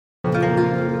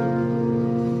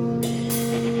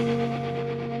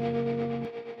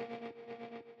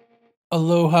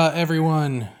Aloha,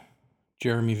 everyone.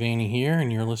 Jeremy Vaney here,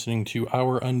 and you're listening to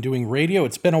Our Undoing Radio.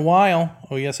 It's been a while.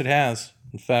 Oh, yes, it has.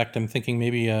 In fact, I'm thinking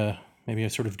maybe I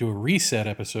sort of do a reset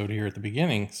episode here at the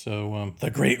beginning. So, the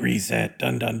Great Reset,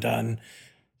 dun dun dun,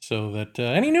 so that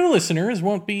any new listeners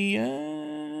won't be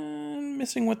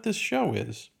missing what this show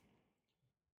is.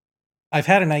 I've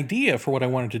had an idea for what I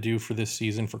wanted to do for this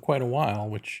season for quite a while,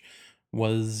 which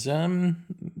was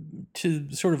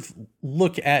to sort of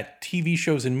look at TV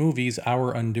shows and movies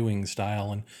Our Undoing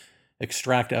style and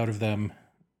extract out of them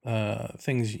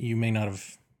things you may not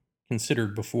have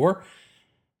considered before.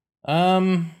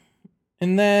 And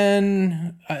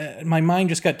then my mind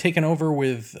just got taken over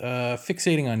with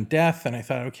fixating on death, and I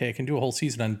thought, okay, I can do a whole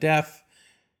season on death.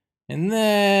 And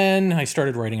then I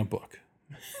started writing a book.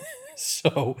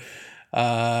 So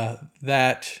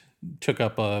that took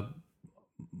up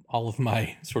all of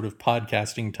my sort of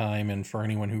podcasting time. And for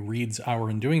anyone who reads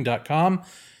OurUndoing.com,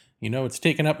 you know it's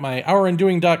taken up my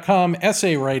OurUndoing.com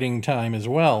essay writing time as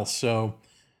well. So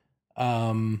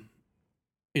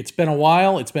it's been a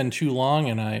while. It's been too long,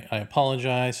 and I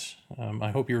apologize.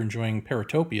 I hope you're enjoying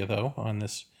Paratopia, though, on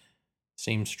this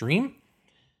same stream.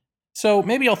 So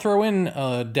maybe I'll throw in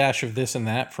a dash of this and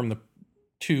that from the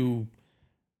two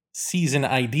season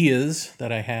ideas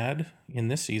that I had in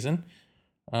this season.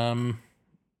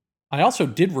 I also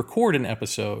did record an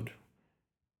episode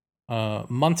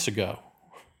months ago.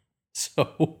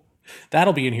 So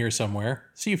that'll be in here somewhere.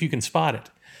 See if you can spot it.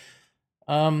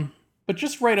 But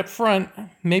just right up front,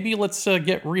 maybe let's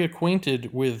get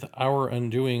reacquainted with Our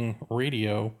Undoing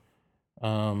Radio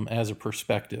as a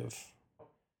perspective.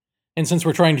 And since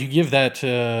we're trying to give that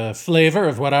flavor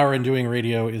of what Our Undoing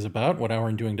Radio is about, what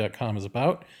OurUndoing.com is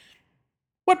about,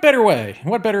 what better way,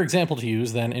 what better example to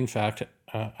use than, in fact,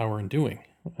 Our Undoing?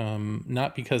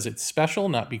 Not because it's special,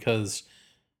 not because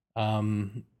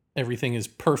everything is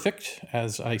perfect,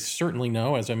 as I certainly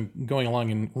know as I'm going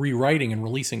along and rewriting and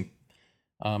releasing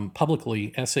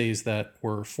publicly essays that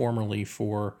were formerly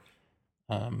for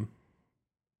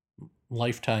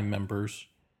Lifetime members.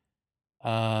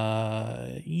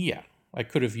 Yeah, I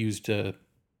could have used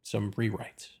some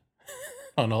rewrites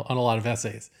on a lot of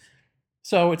essays.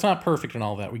 So it's not perfect and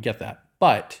all that. We get that.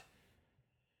 But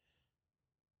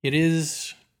it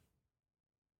is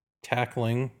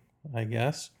tackling, I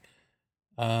guess,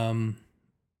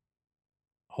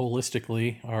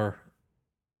 holistically our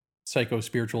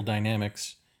psycho-spiritual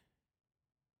dynamics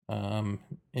in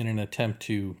an attempt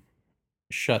to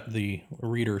shut the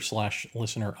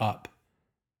reader/listener up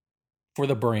for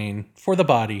the brain, for the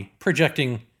body,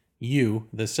 projecting you,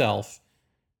 the self,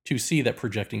 to see that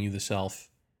projecting you, the self,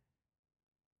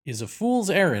 is a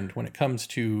fool's errand when it comes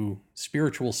to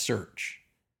spiritual search.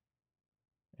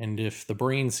 And if the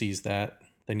brain sees that,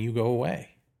 then you go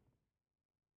away.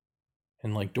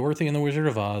 And like Dorothy and the Wizard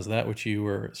of Oz, that which you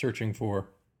were searching for,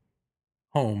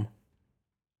 home,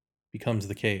 becomes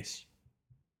the case.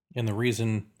 And the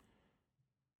reason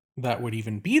that would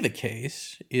even be the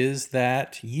case is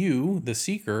that you, the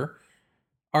seeker,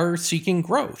 are seeking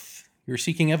growth. You're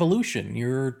seeking evolution.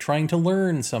 You're trying to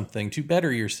learn something, to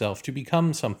better yourself, to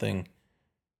become something,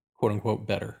 quote unquote,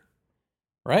 better.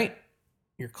 Right?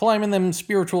 You're climbing them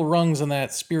spiritual rungs on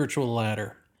that spiritual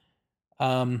ladder.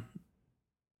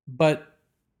 But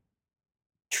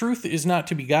truth is not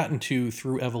to be gotten to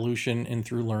through evolution and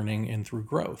through learning and through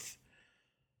growth.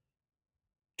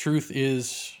 Truth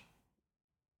is,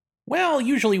 well,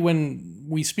 usually when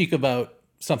we speak about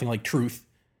something like truth,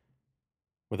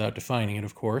 without defining it,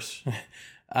 of course,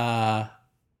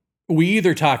 we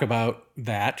either talk about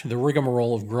that, the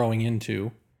rigmarole of growing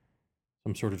into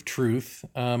some sort of truth,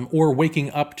 or waking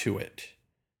up to it.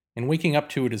 And waking up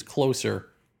to it is closer,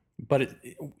 but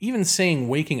even saying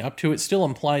waking up to it still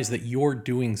implies that you're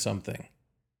doing something,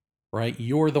 right?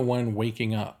 You're the one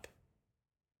waking up.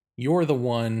 You're the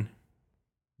one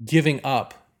giving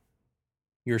up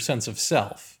your sense of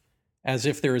self, as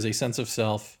if there is a sense of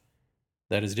self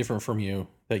that is different from you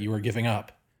that you are giving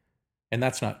up. And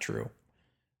that's not true.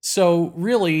 So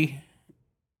really,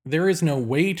 there is no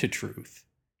way to truth.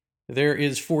 There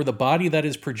is for the body that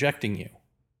is projecting you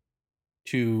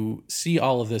to see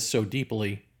all of this so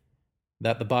deeply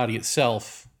that the body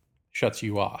itself shuts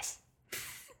you off.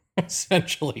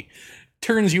 Essentially,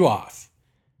 turns you off.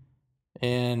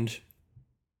 And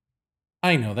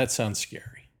I know that sounds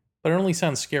scary, but it only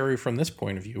sounds scary from this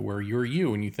point of view where you're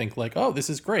you and you think like, oh, this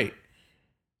is great.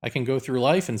 I can go through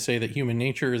life and say that human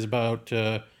nature is about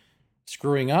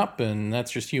screwing up, and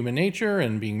that's just human nature,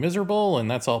 and being miserable,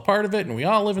 and that's all part of it, and we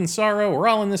all live in sorrow, we're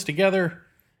all in this together,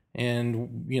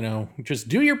 and, you know, just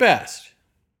do your best.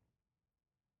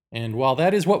 And while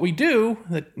that is what we do,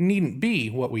 that needn't be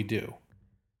what we do.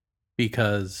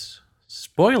 because,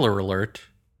 spoiler alert,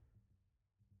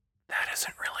 that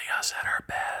isn't really us at our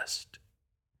best.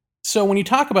 So when you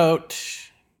talk about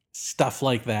stuff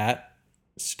like that,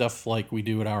 stuff like we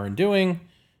do at Our Undoing,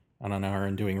 on Our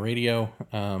Undoing Radio,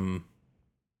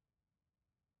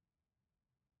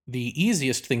 the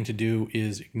easiest thing to do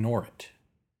is ignore it.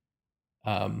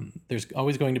 There's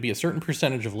always going to be a certain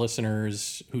percentage of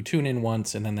listeners who tune in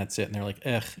once and then that's it. And they're like,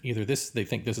 either they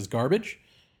think this is garbage,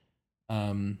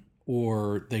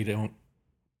 or they don't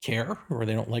care, or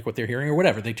they don't like what they're hearing, or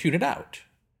whatever. They tune it out.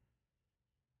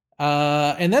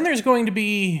 And then there's going to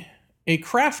be a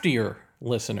craftier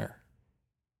listener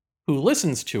who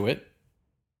listens to it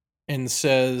and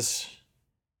says,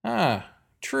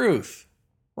 truth,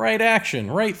 right action,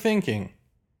 right thinking.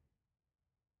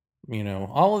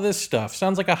 All of this stuff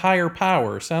sounds like a higher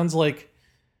power, sounds like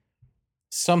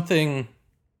something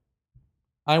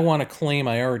I want to claim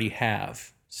I already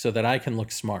have so that I can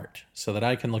look smart, so that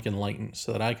I can look enlightened,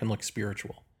 so that I can look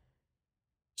spiritual,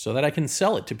 so that I can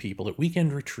sell it to people at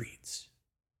weekend retreats.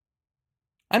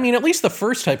 I mean, at least the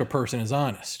first type of person is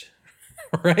honest,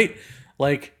 right?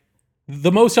 Like,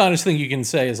 the most honest thing you can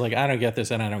say is like, I don't get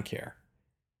this and I don't care.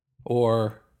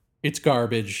 Or, it's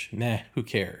garbage, nah, who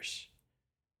cares?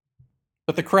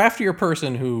 But the craftier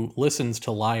person who listens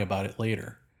to lie about it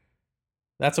later,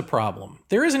 that's a problem.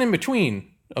 There is an in-between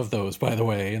of those, by the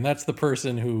way, and that's the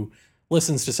person who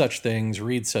listens to such things,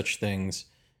 reads such things,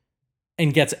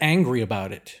 and gets angry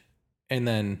about it, and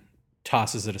then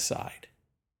tosses it aside.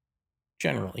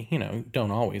 Generally,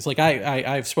 don't always. Like,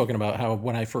 I've spoken about how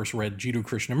when I first read Jiddu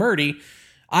Krishnamurti,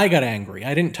 I got angry.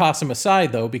 I didn't toss him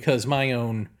aside, though, because my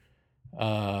own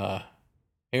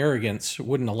arrogance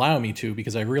wouldn't allow me to,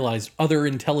 because I realized other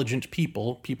intelligent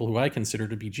people who I consider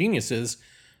to be geniuses,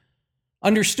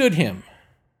 understood him.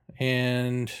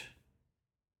 And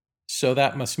so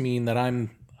that must mean that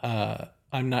I'm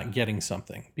not getting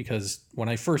something, because when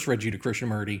I first read Jiddu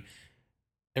Krishnamurti,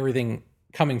 everything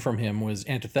coming from him was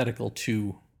antithetical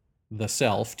to the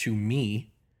self, to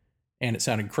me, and it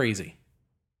sounded crazy,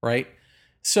 right?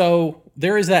 So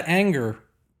there is that anger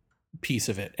piece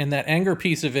of it, and that anger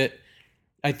piece of it,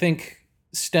 I think,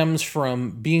 stems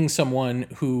from being someone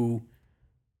who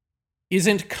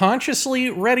isn't consciously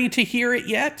ready to hear it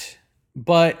yet,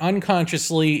 but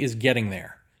unconsciously is getting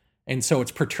there. And so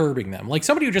it's perturbing them. Like,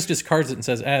 somebody who just discards it and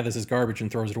says, this is garbage,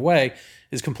 and throws it away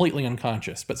is completely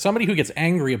unconscious. But somebody who gets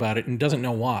angry about it and doesn't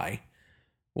know why,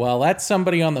 well, that's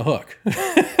somebody on the hook.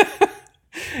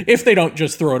 If they don't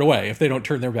just throw it away, if they don't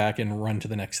turn their back and run to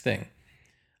the next thing.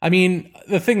 I mean,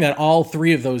 the thing that all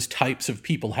three of those types of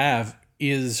people have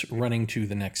is running to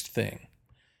the next thing.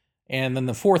 And then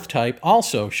the fourth type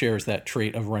also shares that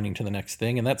trait of running to the next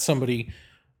thing, and that's somebody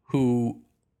who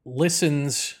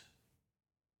listens,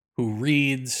 who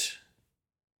reads,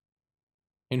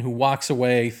 and who walks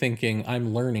away thinking,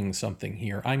 I'm learning something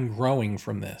here. I'm growing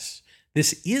from this.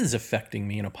 This is affecting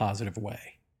me in a positive way.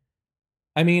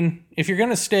 I mean, if you're going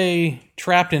to stay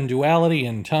trapped in duality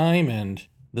and time and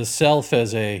the self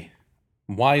as a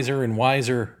wiser and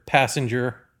wiser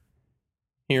passenger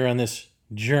here on this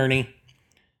journey,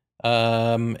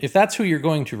 if that's who you're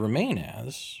going to remain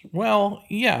as, well,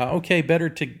 yeah, okay, better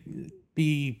to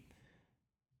be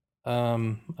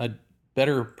a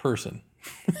better person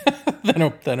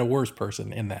than a worse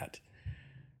person in that,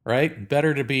 right?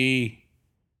 Better to be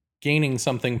gaining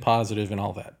something positive and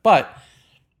all that. But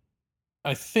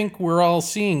I think we're all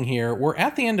seeing here, we're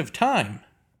at the end of time,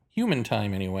 human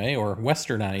time anyway, or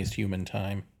westernized human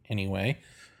time anyway.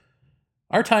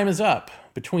 Our time is up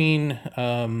between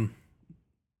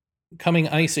coming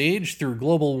ice age through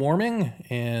global warming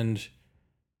and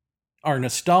our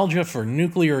nostalgia for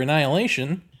nuclear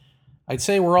annihilation. I'd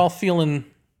say we're all feeling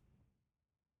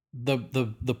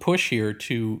the push here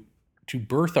to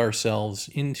birth ourselves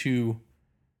into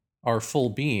our full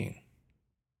being.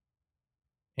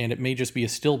 And it may just be a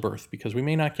stillbirth, because we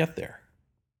may not get there.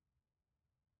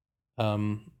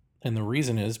 And the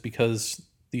reason is because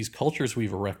these cultures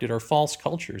we've erected are false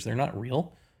cultures. They're not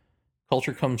real.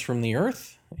 Culture comes from the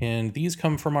earth, and these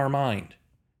come from our mind.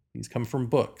 These come from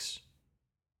books.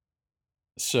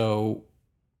 So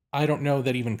I don't know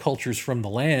that even cultures from the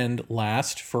land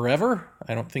last forever.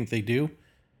 I don't think they do.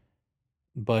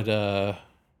 But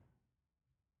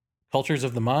cultures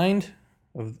of the mind,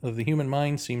 of the human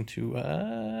mind, seem to,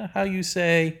 how you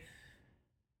say,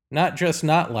 not just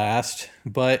not last,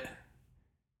 but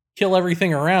kill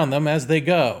everything around them as they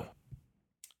go.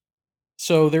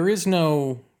 So there is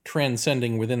no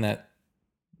transcending within that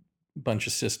bunch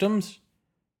of systems.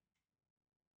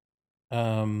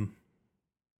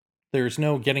 There's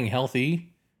no getting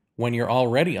healthy when you're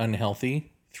already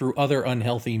unhealthy through other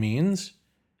unhealthy means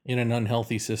in an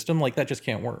unhealthy system, like that just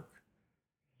can't work.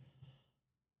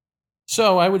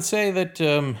 So I would say that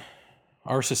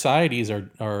our societies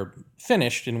are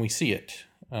finished and we see it.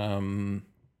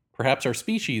 Perhaps our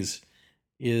species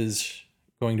is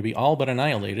going to be all but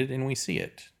annihilated and we see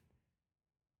it.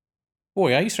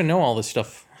 Boy, I used to know all this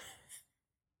stuff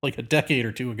like a decade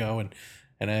or two ago,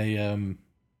 and I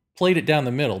played it down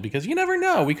the middle because you never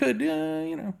know. We could, you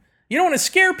don't want to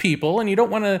scare people and you don't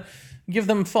want to give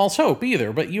them false hope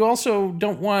either, but you also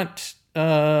don't want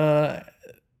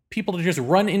people to just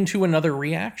run into another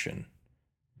reaction.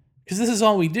 Because this is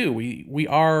all we do. We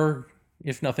are,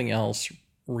 if nothing else,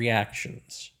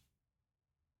 reactions.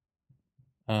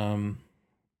 When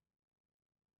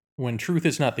truth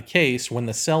is not the case, when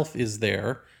the self is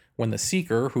there, when the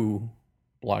seeker who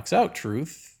blocks out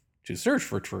truth to search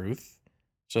for truth,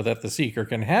 so that the seeker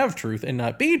can have truth and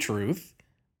not be truth,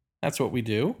 that's what we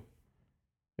do,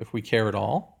 if we care at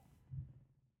all.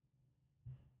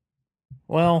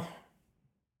 Well,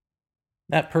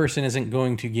 that person isn't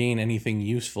going to gain anything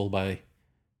useful by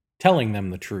telling them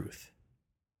the truth.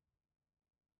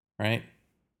 Right?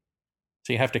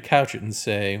 So you have to couch it and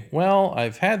say, well,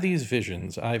 I've had these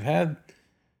visions, I've had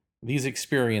these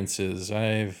experiences,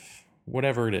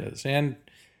 whatever it is. And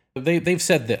they've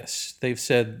said this. They've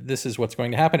said this is what's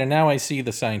going to happen. And now I see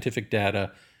the scientific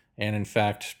data and, in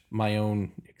fact, my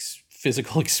own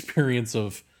physical experience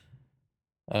of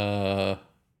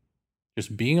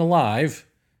just being alive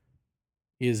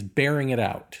is bearing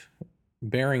out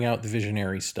the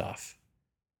visionary stuff.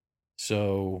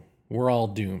 So we're all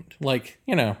doomed. Like,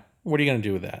 what are you going to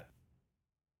do with that?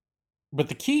 But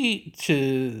the key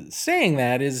to saying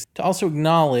that is to also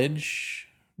acknowledge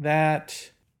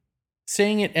that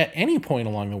saying it at any point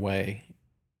along the way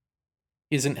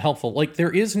isn't helpful. Like, there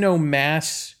is no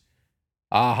mass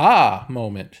aha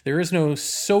moment. There is no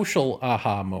social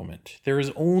aha moment. There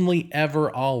is only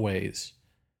ever always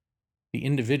the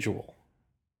individual.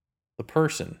 The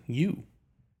person, you,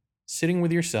 sitting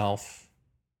with yourself,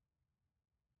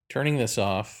 turning this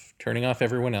off, turning off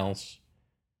everyone else,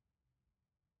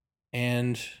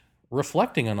 and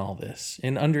reflecting on all this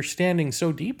and understanding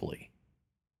so deeply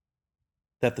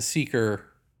that the seeker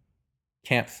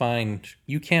can't find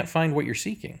what you're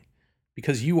seeking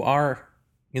because you are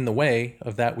in the way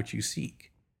of that which you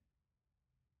seek.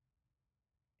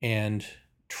 And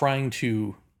trying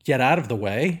to get out of the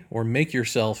way or make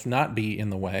yourself not be in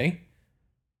the way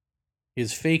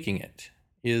is faking it.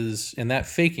 And that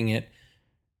faking it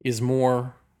is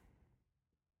more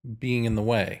being in the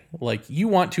way. Like, you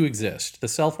want to exist. The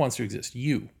self wants to exist.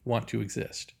 You want to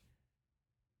exist.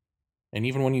 And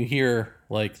even when you hear,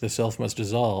 like, the self must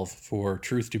dissolve for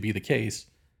truth to be the case,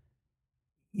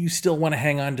 you still want to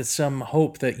hang on to some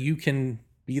hope that you can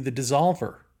be the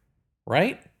dissolver,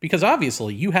 right? Because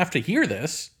obviously you have to hear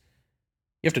this.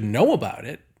 You have to know about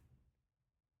it.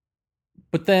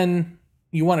 But then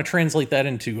you want to translate that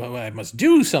into, I must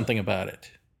do something about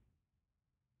it.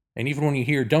 And even when you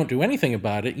hear don't do anything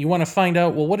about it, you want to find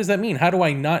out, well, what does that mean? How do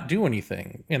I not do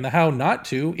anything? And the how not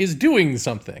to is doing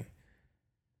something.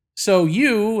 So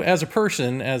you, as a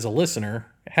person, as a listener,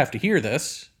 have to hear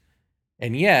this,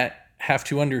 and yet have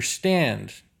to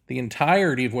understand the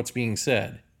entirety of what's being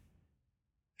said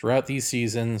throughout these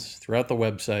seasons, throughout the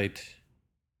website,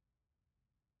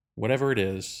 whatever it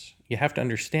is. You have to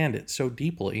understand it so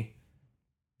deeply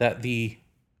that the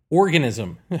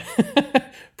organism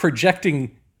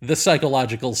projecting the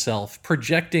psychological self,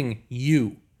 projecting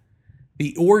you,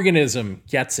 the organism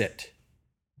gets it.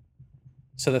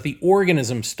 So that the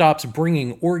organism stops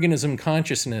bringing organism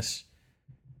consciousness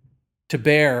to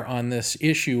bear on this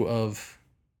issue of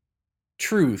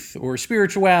truth or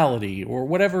spirituality or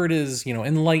whatever it is,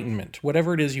 enlightenment,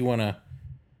 whatever it is you want to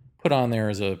put on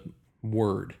there as a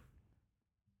word.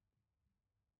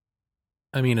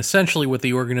 I mean, essentially what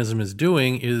the organism is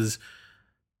doing is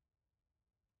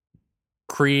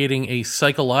creating a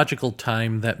psychological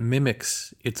time that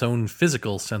mimics its own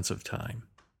physical sense of time.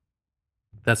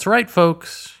 That's right,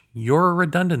 folks. You're a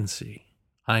redundancy.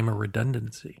 I'm a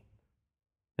redundancy.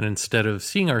 And instead of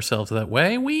seeing ourselves that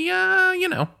way, we,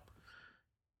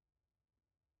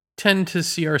 tend to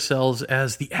see ourselves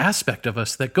as the aspect of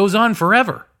us that goes on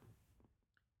forever.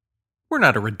 We're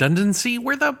not a redundancy.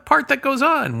 We're the part that goes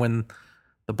on when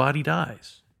the body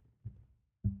dies.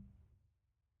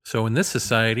 So in this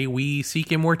society, we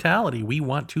seek immortality. We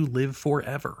want to live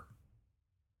forever.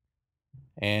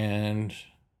 And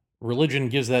religion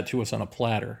gives that to us on a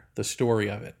platter, the story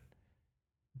of it.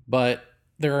 But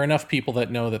there are enough people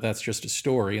that know that that's just a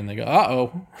story, and they go,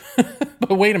 uh-oh,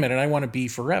 but wait a minute, I want to be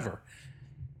forever.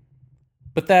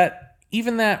 But that,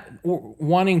 even that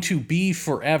wanting to be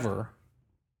forever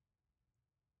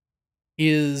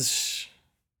is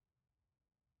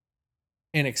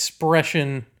an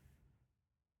expression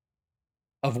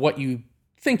of what you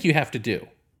think you have to do.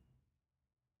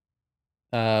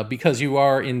 Because you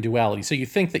are in duality. So you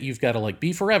think that you've got to like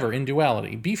be forever in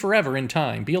duality, be forever in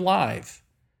time, be alive,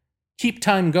 keep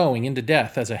time going into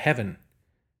death as a heaven,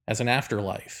 as an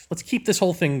afterlife. Let's keep this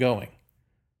whole thing going.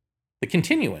 The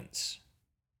continuance.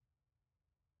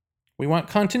 We want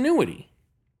continuity.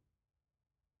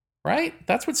 Right?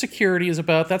 That's what security is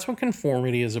about. That's what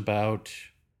conformity is about.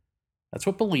 That's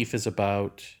what belief is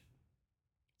about.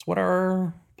 It's what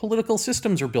our political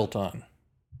systems are built on.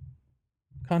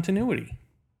 Continuity.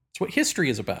 It's what history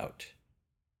is about.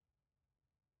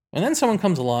 And then someone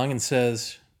comes along and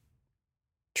says,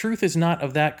 truth is not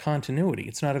of that continuity.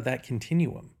 It's not of that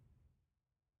continuum.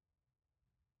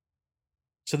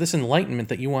 So this enlightenment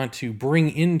that you want to bring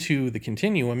into the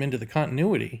continuum, into the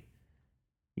continuity,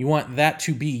 you want that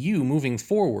to be you moving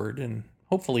forward and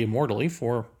hopefully immortally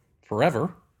for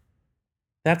forever.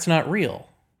 That's not real.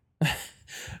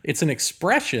 It's an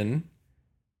expression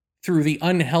through the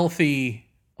unhealthy,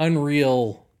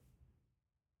 unreal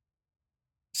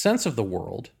sense of the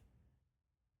world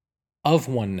of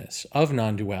oneness, of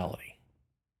non-duality.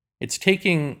 It's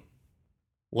taking,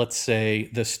 let's say,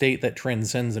 the state that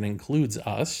transcends and includes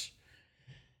us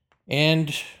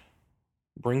and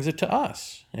brings it to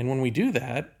us. And when we do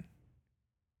that,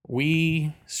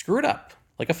 we screw it up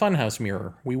like a funhouse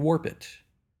mirror. We warp it.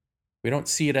 We don't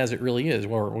see it as it really is,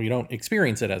 or we don't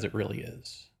experience it as it really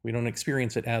is. We don't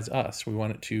experience it as us. We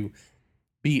want it to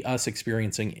be us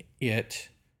experiencing it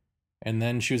and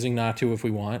then choosing not to if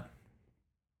we want.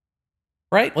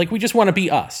 Right? Like we just want to be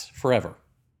us forever.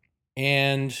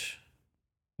 And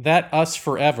that us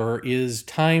forever is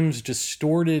time's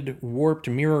distorted, warped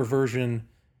mirror version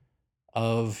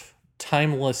of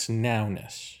timeless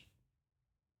nowness.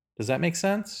 Does that make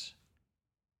sense?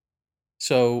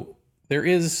 So there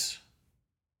is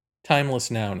timeless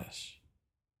nowness.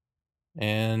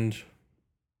 And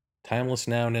timeless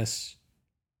nowness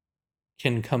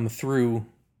can come through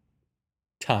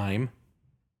time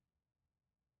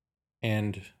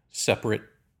and separate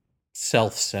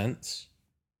self-sense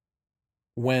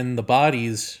when the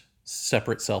body's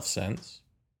separate self-sense,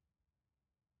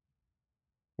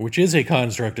 which is a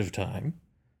construct of time,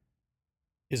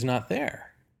 is not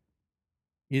there,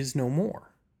 is no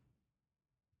more.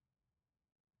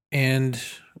 And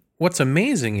what's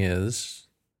amazing is,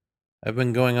 I've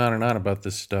been going on and on about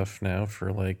this stuff now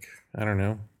for like, I don't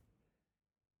know,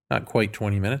 not quite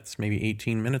 20 minutes, maybe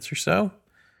 18 minutes or so.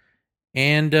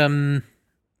 And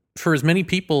for as many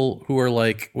people who are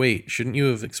like, wait, shouldn't you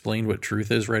have explained what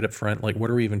truth is right up front? Like, what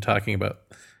are we even talking about?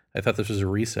 I thought this was a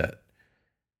reset.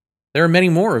 There are many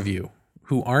more of you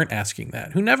who aren't asking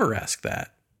that, who never ask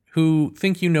that, who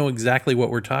think you know exactly what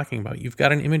we're talking about. You've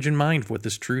got an image in mind of what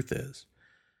this truth is.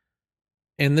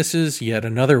 And this is yet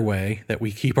another way that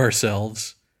we keep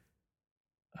ourselves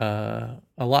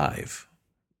alive.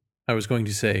 I was going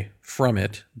to say from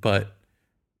it, but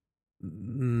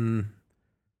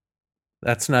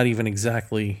that's not even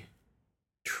exactly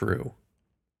true.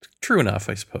 True enough,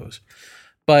 I suppose.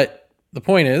 But the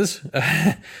point is,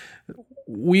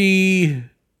 we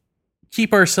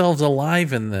keep ourselves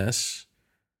alive in this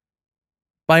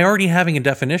by already having a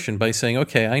definition, by saying,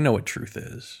 okay, I know what truth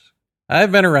is.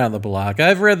 I've been around the block.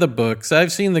 I've read the books.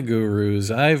 I've seen the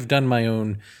gurus. I've done my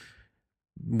own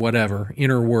whatever,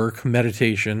 inner work,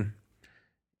 meditation.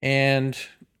 And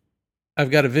I've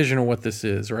got a vision of what this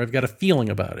is, or I've got a feeling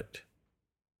about it.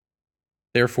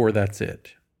 Therefore, that's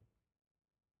it.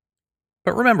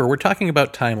 But remember, we're talking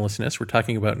about timelessness. We're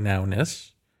talking about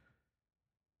nowness.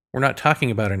 We're not talking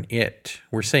about an it.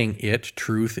 We're saying it.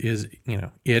 Truth is,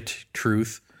 it,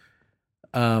 truth.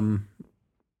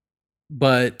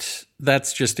 But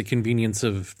that's just a convenience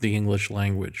of the English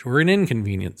language, or an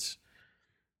inconvenience.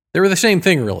 They were the same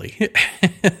thing, really.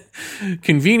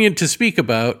 Convenient to speak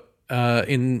about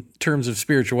in terms of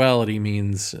spirituality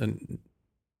means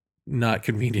not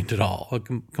convenient at all.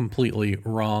 Completely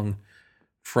wrong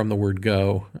from the word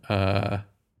go.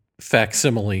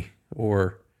 Facsimile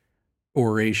or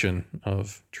oration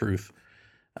of truth.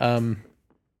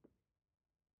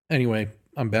 Anyway,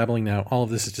 I'm babbling now. All of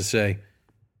this is to say,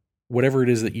 whatever it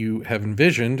is that you have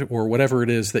envisioned, or whatever it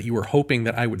is that you were hoping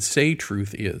that I would say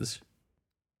truth is,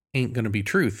 ain't going to be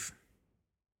truth.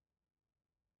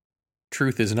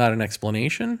 Truth is not an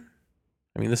explanation.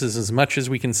 I mean, this is as much as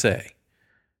we can say.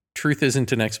 Truth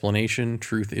isn't an explanation.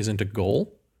 Truth isn't a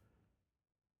goal.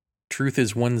 Truth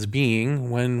is one's being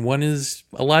when one is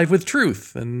alive with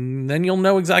truth, and then you'll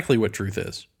know exactly what truth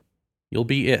is. You'll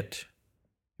be it.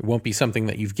 It won't be something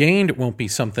that you've gained. It won't be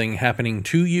something happening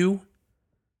to you.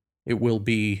 It will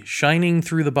be shining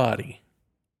through the body.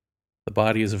 The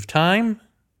body is of time.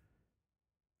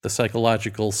 The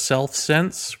psychological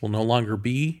self-sense will no longer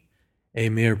be a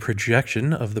mere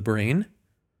projection of the brain.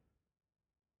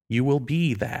 You will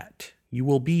be that. You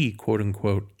will be,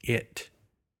 quote-unquote, it.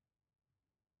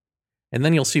 And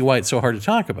then you'll see why it's so hard to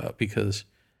talk about, because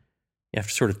you have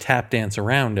to sort of tap dance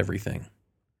around everything.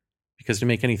 Because to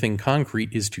make anything concrete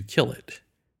is to kill it.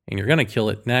 And you're going to kill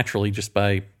it naturally just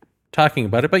by talking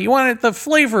about it, but you want it, the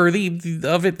flavor of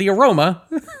it, the aroma.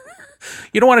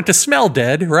 You don't want it to smell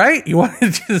dead, right? You want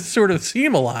it to sort of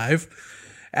seem alive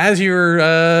as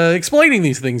you're explaining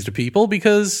these things to people,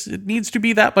 because it needs to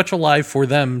be that much alive for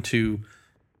them to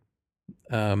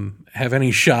have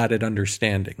any shot at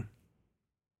understanding.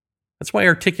 That's why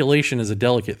articulation is a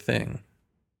delicate thing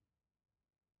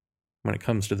when it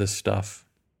comes to this stuff.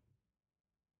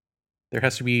 There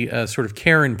has to be a sort of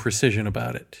care and precision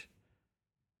about it.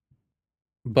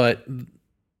 But,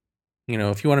 you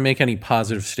know, if you want to make any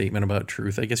positive statement about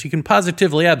truth, I guess you can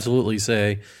positively absolutely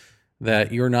say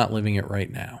that you're not living it right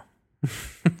now.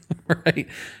 Right?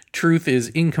 Truth is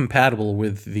incompatible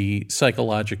with the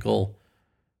psychological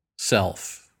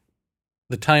self.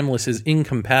 The timeless is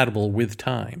incompatible with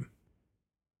time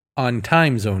on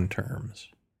time zone terms,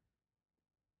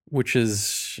 which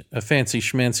is a fancy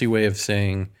schmancy way of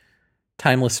saying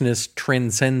timelessness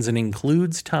transcends and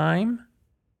includes time.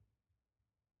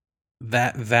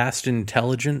 That vast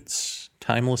intelligence,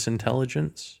 timeless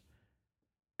intelligence,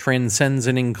 transcends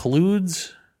and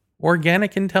includes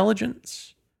organic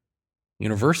intelligence,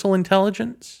 universal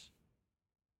intelligence,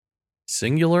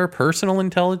 singular personal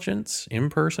intelligence,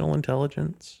 impersonal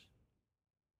intelligence,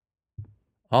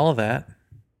 all of that.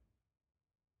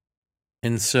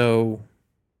 And so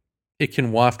it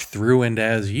can waft through and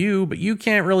as you, but you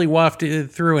can't really waft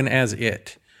it through and as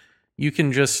it. You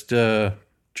can just jot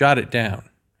it down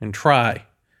and try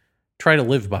to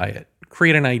live by it.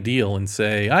 Create an ideal and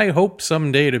say, I hope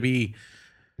someday to be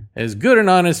as good and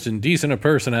honest and decent a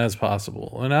person as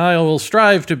possible. And I will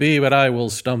strive to be, but I will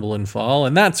stumble and fall.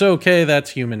 And that's okay.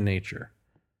 That's human nature.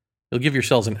 You'll give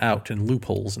yourselves an out and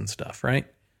loopholes and stuff, right?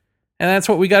 And that's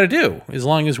what we got to do, as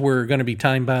long as we're going to be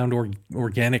time-bound or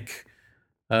organic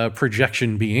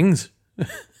projection beings.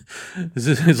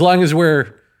 As long as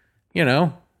we're, you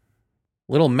know,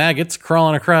 little maggots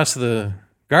crawling across the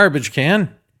garbage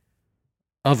can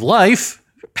of life.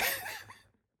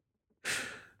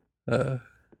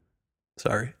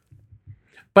 Sorry.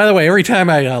 By the way, every time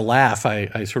I laugh,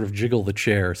 I sort of jiggle the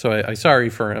chair. So I'm sorry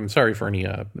for any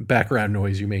background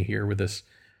noise you may hear with this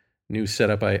new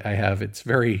setup I have. It's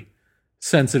very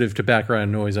sensitive to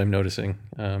background noise, I'm noticing.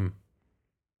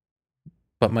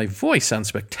 But my voice sounds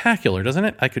spectacular, doesn't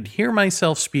it? I could hear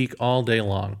myself speak all day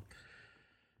long.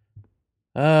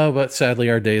 But sadly,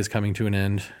 our day is coming to an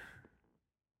end.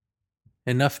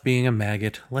 Enough being a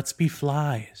maggot. Let's be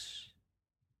flies.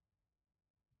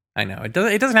 I know. It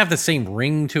doesn't have the same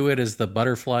ring to it as the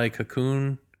butterfly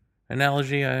cocoon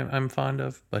analogy I'm fond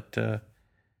of. But, you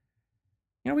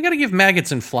know, we got to give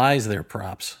maggots and flies their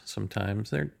props sometimes.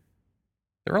 They're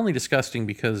only disgusting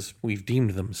because we've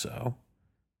deemed them so.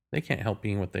 They can't help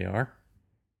being what they are.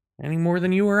 Any more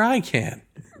than you or I can.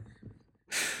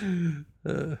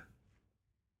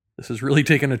 This is really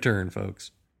taking a turn,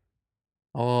 folks.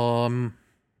 I'm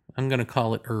going to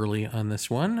call it early on this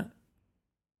one.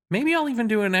 Maybe I'll even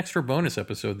do an extra bonus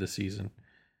episode this season.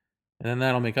 And then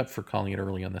that'll make up for calling it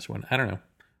early on this one. I don't know.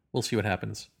 We'll see what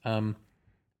happens.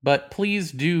 But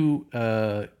please do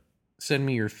send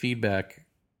me your feedback.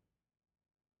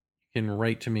 You can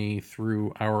write to me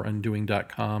through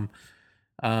ourundoing.com.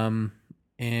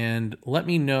 And let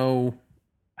me know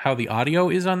how the audio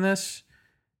is on this,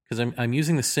 because I'm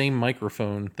using the same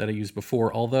microphone that I used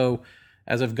before, although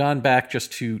as I've gone back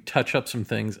just to touch up some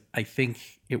things, I think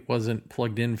it wasn't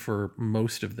plugged in for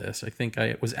most of this. I think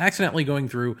I was accidentally going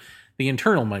through the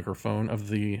internal microphone of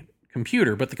the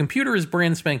computer, but the computer is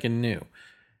brand spanking new.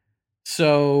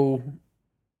 So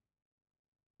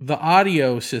the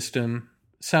audio system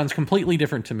sounds completely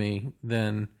different to me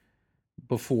than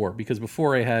before, because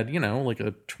before I had, you know, like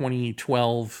a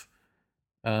 2012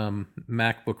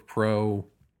 MacBook Pro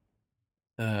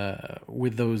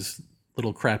with those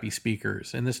little crappy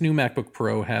speakers. And this new MacBook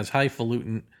Pro has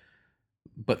highfalutin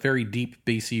but very deep,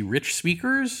 bassy, rich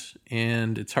speakers,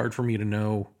 and it's hard for me to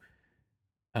know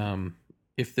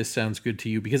if this sounds good to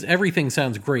you, because everything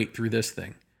sounds great through this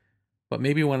thing. But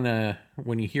maybe when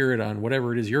you hear it on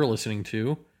whatever it is you're listening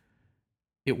to,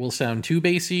 it will sound too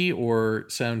bassy or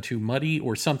sound too muddy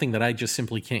or something that I just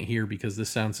simply can't hear because this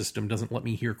sound system doesn't let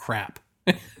me hear crap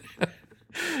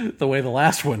the way the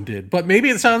last one did. But maybe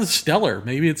it sounds stellar.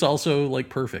 Maybe it's also like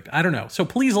perfect. I don't know. So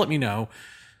please let me know.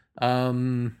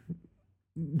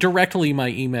 Directly, my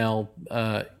email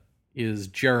is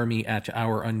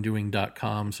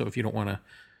jeremy@ourundoing.com. So if you don't want to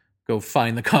go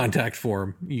find the contact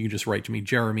form, you can just write to me,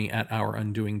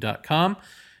 jeremy@ourundoing.com.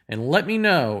 And let me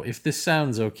know if this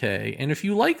sounds okay. And if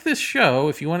you like this show,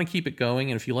 if you want to keep it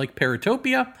going, and if you like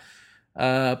Paratopia,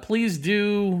 please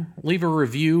do leave a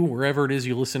review wherever it is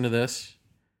you listen to this.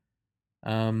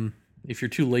 If you're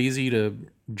too lazy to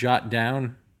jot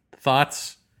down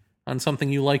thoughts on something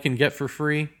you like and get for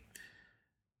free,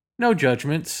 no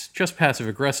judgments, just passive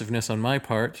aggressiveness on my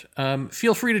part.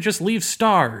 Feel free to just leave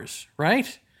stars,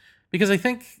 right? Because I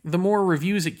think the more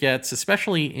reviews it gets,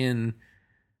 especially in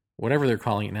whatever they're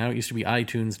calling it now, it used to be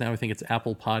iTunes, now I think it's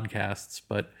Apple Podcasts,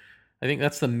 but I think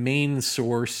that's the main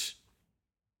source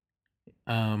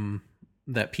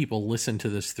that people listen to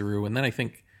this through. And then I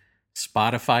think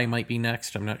Spotify might be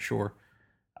next, I'm not sure.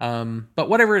 But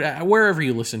wherever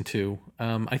you listen to,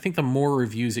 I think the more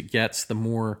reviews it gets, the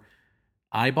more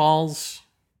eyeballs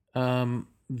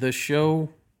the show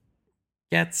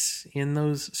gets in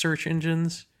those search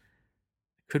engines.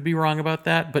 Could be wrong about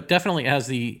that, but definitely has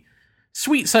the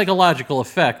sweet psychological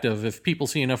effect of if people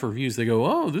see enough reviews, they go,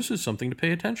 oh, this is something to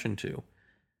pay attention to.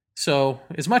 So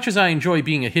as much as I enjoy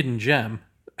being a hidden gem,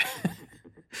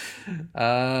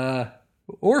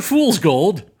 or fool's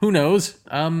gold, who knows?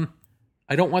 I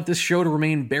don't want this show to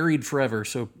remain buried forever,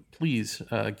 so please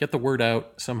get the word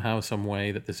out somehow, some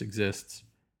way that this exists.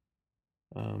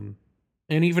 And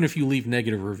even if you leave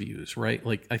negative reviews, right?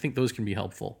 Like, I think those can be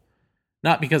helpful.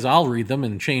 Not because I'll read them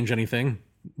and change anything,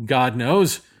 God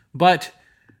knows, but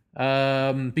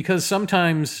because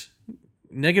sometimes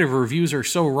negative reviews are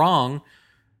so wrong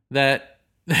that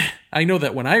I know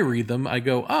that when I read them, I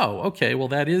go, oh, okay, well,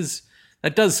 that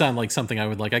does sound like something I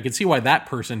would like. I can see why that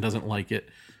person doesn't like it,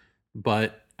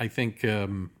 but I think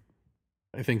they're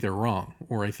wrong,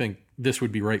 or I think this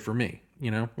would be right for me.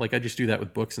 You know, like I just do that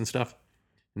with books and stuff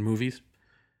and movies.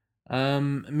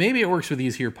 Maybe it works with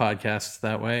these here podcasts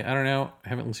that way. I don't know. I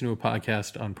haven't listened to a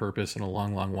podcast on purpose in a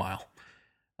long, long while.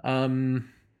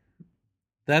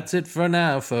 That's it for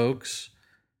now, folks.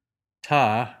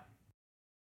 Ta.